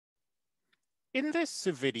In this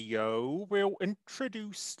video, we'll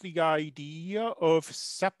introduce the idea of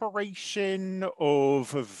separation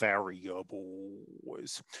of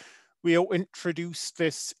variables. We'll introduce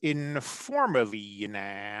this informally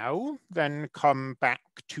now, then come back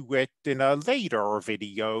to it in a later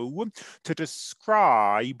video to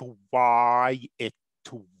describe why it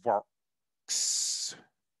works.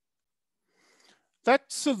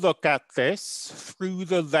 Let's look at this through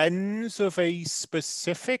the lens of a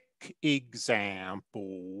specific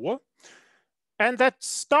example. And let's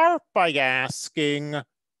start by asking,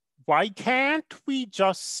 why can't we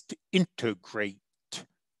just integrate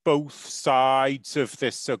both sides of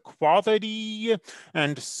this equality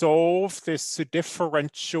and solve this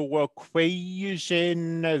differential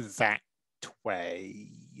equation that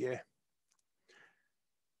way?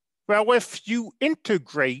 Well, if you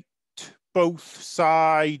integrate both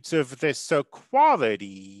sides of this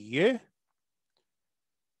equality,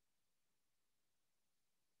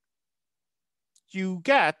 you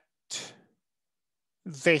get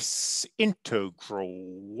this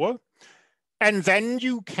integral, and then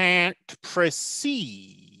you can't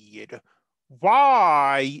proceed.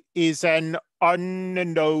 Y is an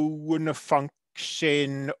unknown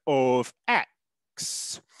function of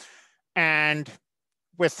x, and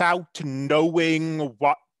without knowing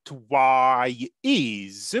what y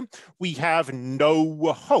is, we have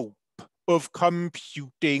no hope of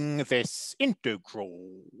computing this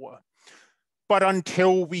integral. But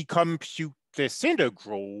until we compute this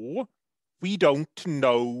integral, we don't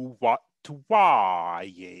know what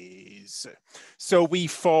y is. So we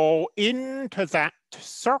fall into that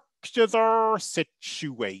circular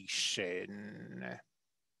situation.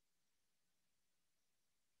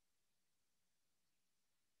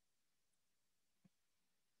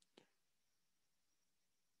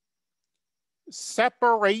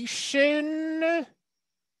 Separation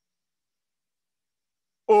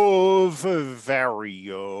of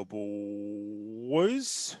variables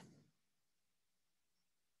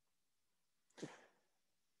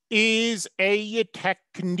is a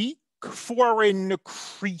technique for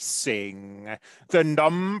increasing the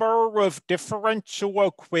number of differential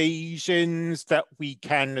equations that we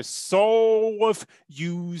can solve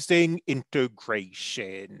using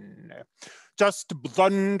integration. Just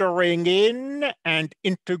blundering in and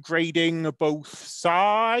integrating both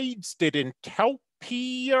sides didn't help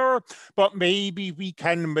here, but maybe we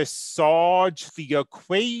can massage the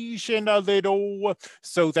equation a little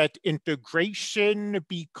so that integration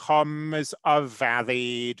becomes a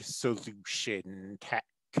valid solution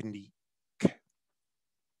technique.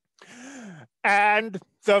 And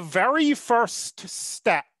the very first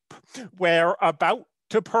step we're about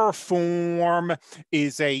to perform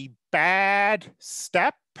is a bad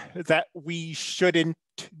step that we shouldn't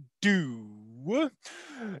do.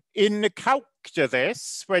 In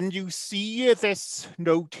calculus, when you see this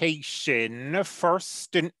notation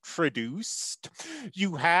first introduced,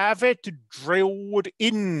 you have it drilled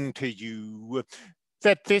into you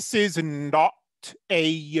that this is not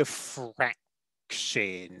a fraction.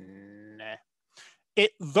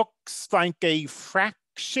 It looks like a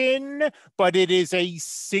fraction, but it is a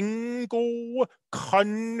single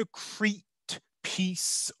concrete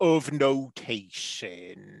piece of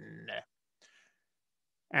notation.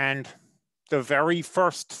 And the very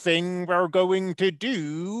first thing we're going to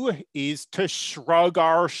do is to shrug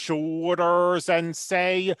our shoulders and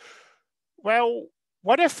say, well,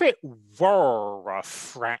 what if it were a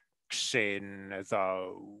fraction,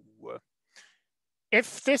 though?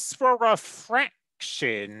 If this were a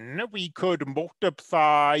fraction, we could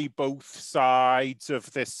multiply both sides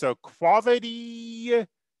of this equality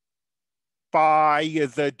by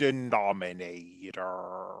the denominator.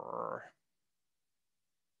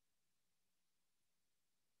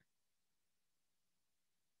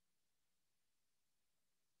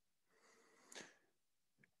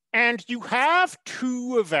 And you have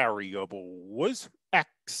two variables,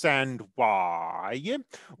 x and y.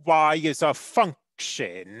 Y is a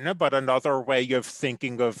function, but another way of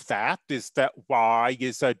thinking of that is that y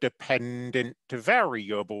is a dependent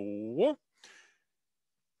variable.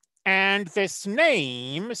 And this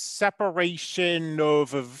name, separation of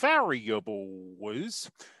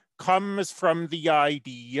variables, comes from the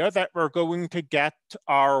idea that we're going to get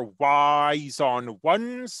our y's on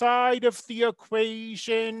one side of the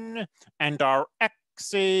equation and our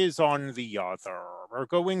x's on the other. We're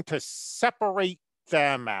going to separate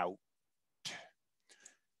them out.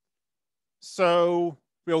 So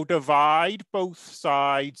we'll divide both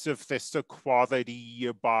sides of this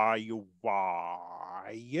equality by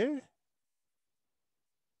y.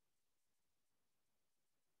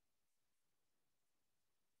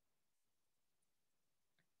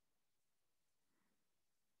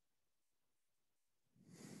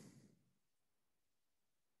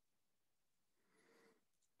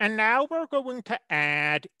 And now we're going to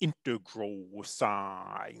add integral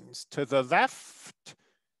signs to the left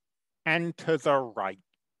and to the right.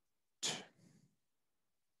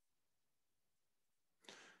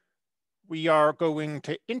 We are going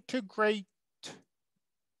to integrate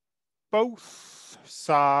both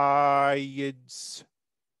sides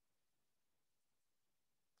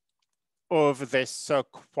of this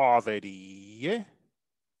equality.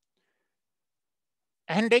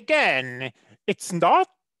 And again, it's not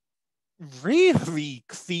really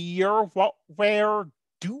clear what we're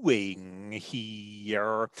doing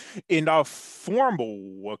here in a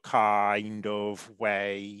formal kind of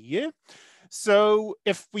way. So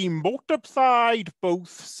if we multiplied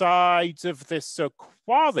both sides of this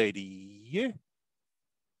equality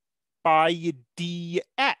by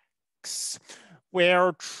dx,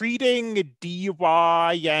 we're treating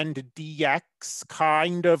dy and dx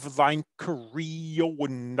kind of like real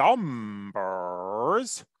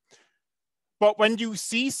numbers. But when you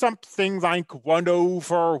see something like 1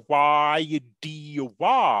 over y dy,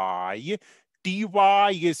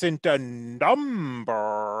 dy isn't a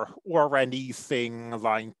number or anything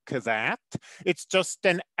like that. It's just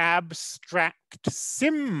an abstract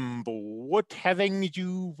symbol telling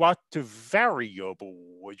you what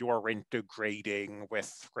variable you're integrating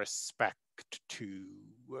with respect to.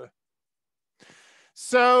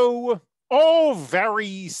 So, all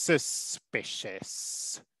very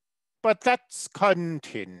suspicious. But let's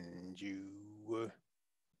continue.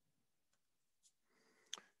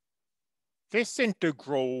 This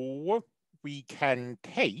integral we can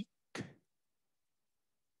take.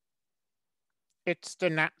 It's the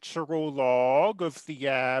natural log of the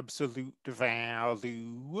absolute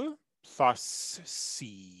value plus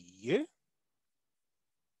c.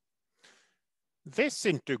 This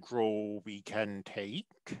integral we can take.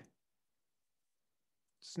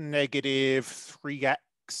 It's negative 3x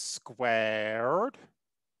squared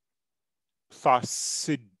plus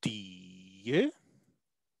d.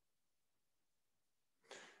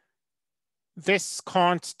 This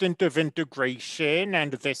constant of integration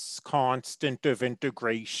and this constant of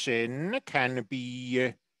integration can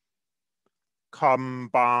be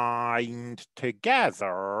combined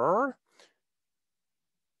together.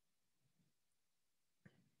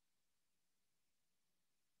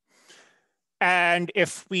 And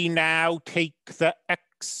if we now take the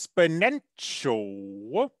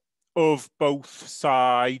exponential of both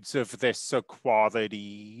sides of this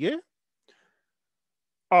equality,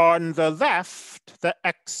 on the left, the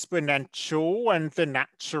exponential and the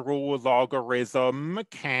natural logarithm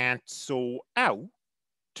cancel out.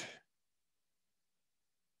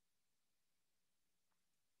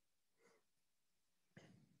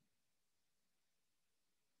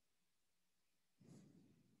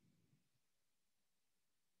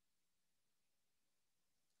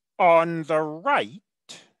 On the right,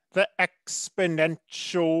 the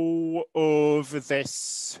exponential of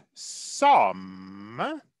this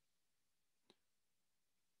sum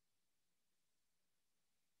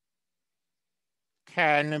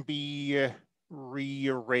can be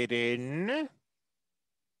rewritten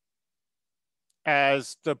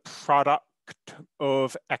as the product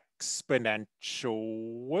of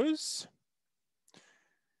exponentials.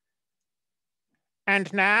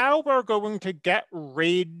 And now we're going to get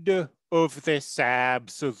rid of this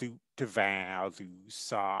absolute value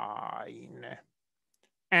sign.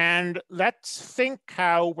 And let's think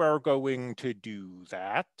how we're going to do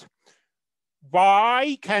that.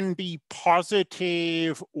 Y can be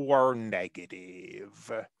positive or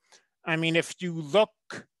negative. I mean, if you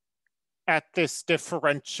look at this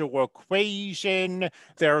differential equation,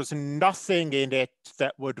 there's nothing in it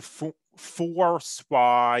that would force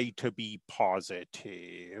y to be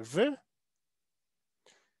positive.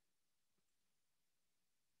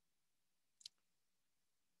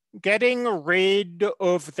 Getting rid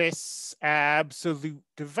of this absolute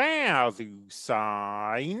value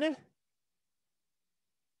sign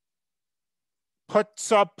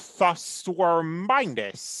puts a plus or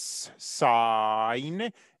minus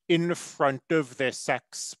sign in front of this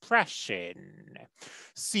expression.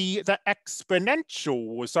 See, the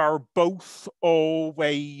exponentials are both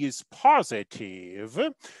always positive.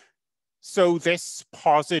 So this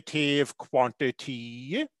positive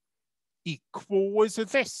quantity equals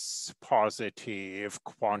this positive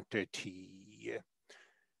quantity.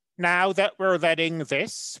 Now that we're letting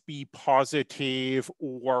this be positive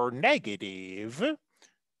or negative,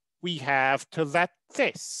 we have to let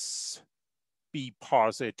this be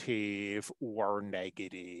positive or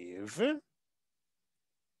negative.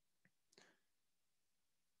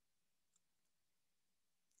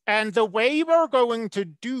 And the way we're going to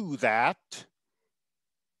do that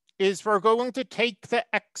is we're going to take the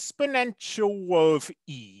exponential of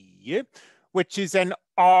e, which is an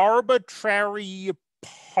arbitrary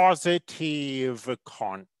positive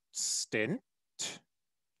constant,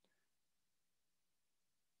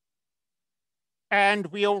 and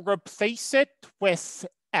we'll replace it with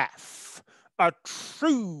f, a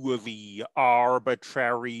truly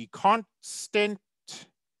arbitrary constant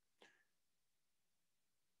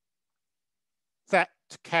that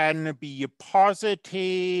can be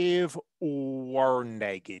positive or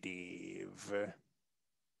negative.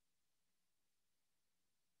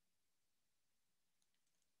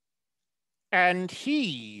 And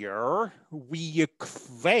here we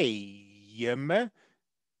claim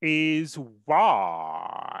is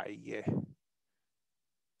y.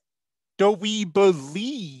 Do we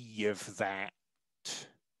believe that?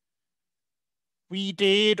 We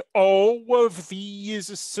did all of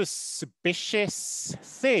these suspicious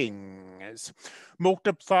things,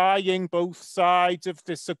 multiplying both sides of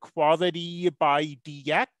this equality by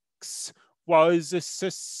dx was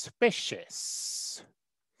suspicious.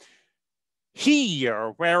 Here,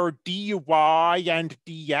 where dy and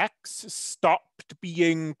dx stopped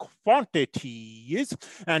being quantities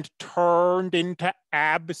and turned into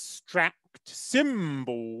abstract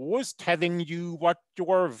symbols telling you what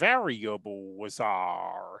your variables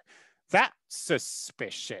are, that's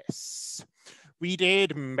suspicious. We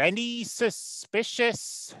did many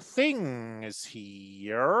suspicious things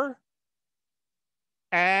here,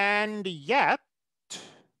 and yet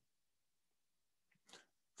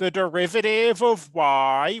the derivative of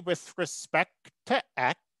y with respect to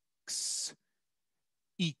x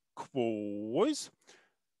equals,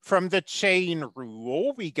 from the chain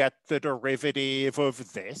rule, we get the derivative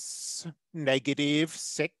of this, negative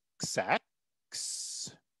 6x.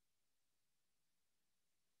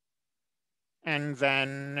 And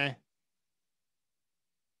then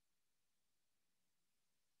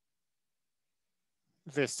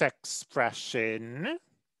this expression.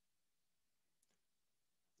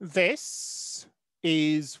 This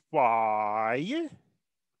is y.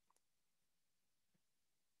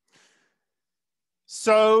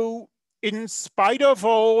 So, in spite of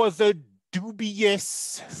all the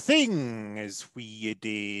dubious things we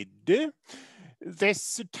did,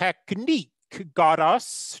 this technique got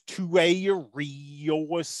us to a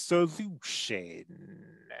real solution.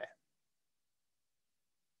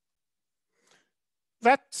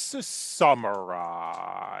 Let's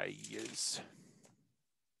summarize.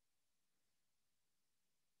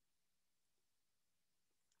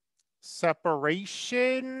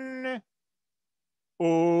 Separation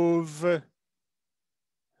of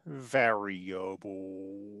variables.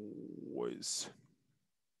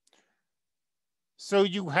 So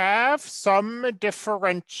you have some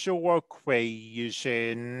differential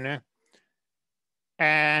equation,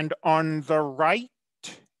 and on the right,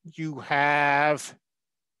 you have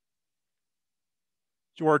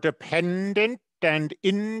your dependent and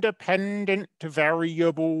independent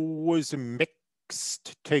variables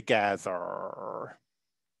mixed together.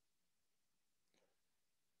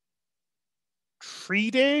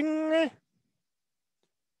 Treating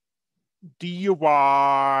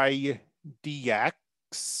dy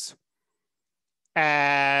dx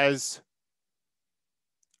as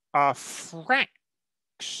a fraction,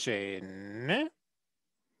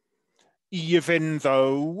 even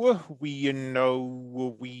though we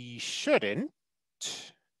know we shouldn't,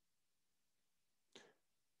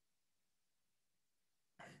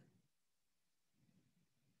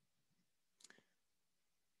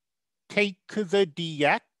 take the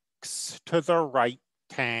dx to the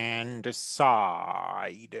right-hand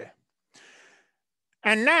side.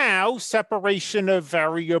 And now separation of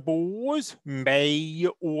variables may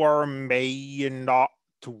or may not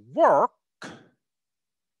work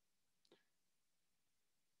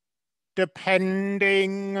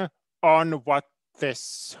depending on what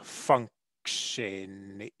this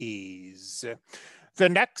function is. The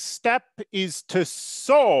next step is to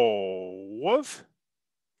solve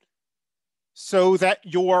so that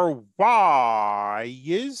your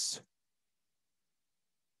y's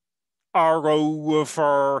are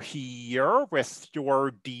over here with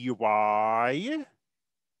your dy,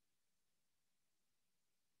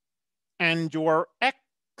 and your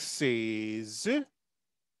x's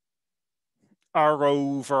are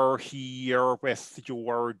over here with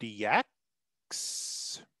your dx.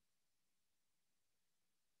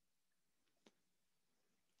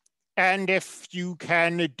 And if you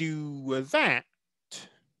can do that,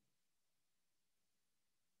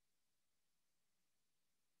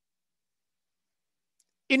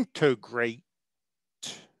 integrate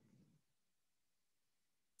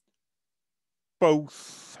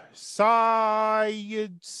both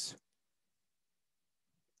sides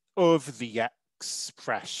of the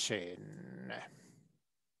expression.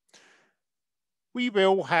 We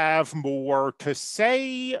will have more to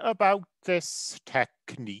say about this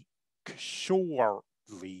technique shortly.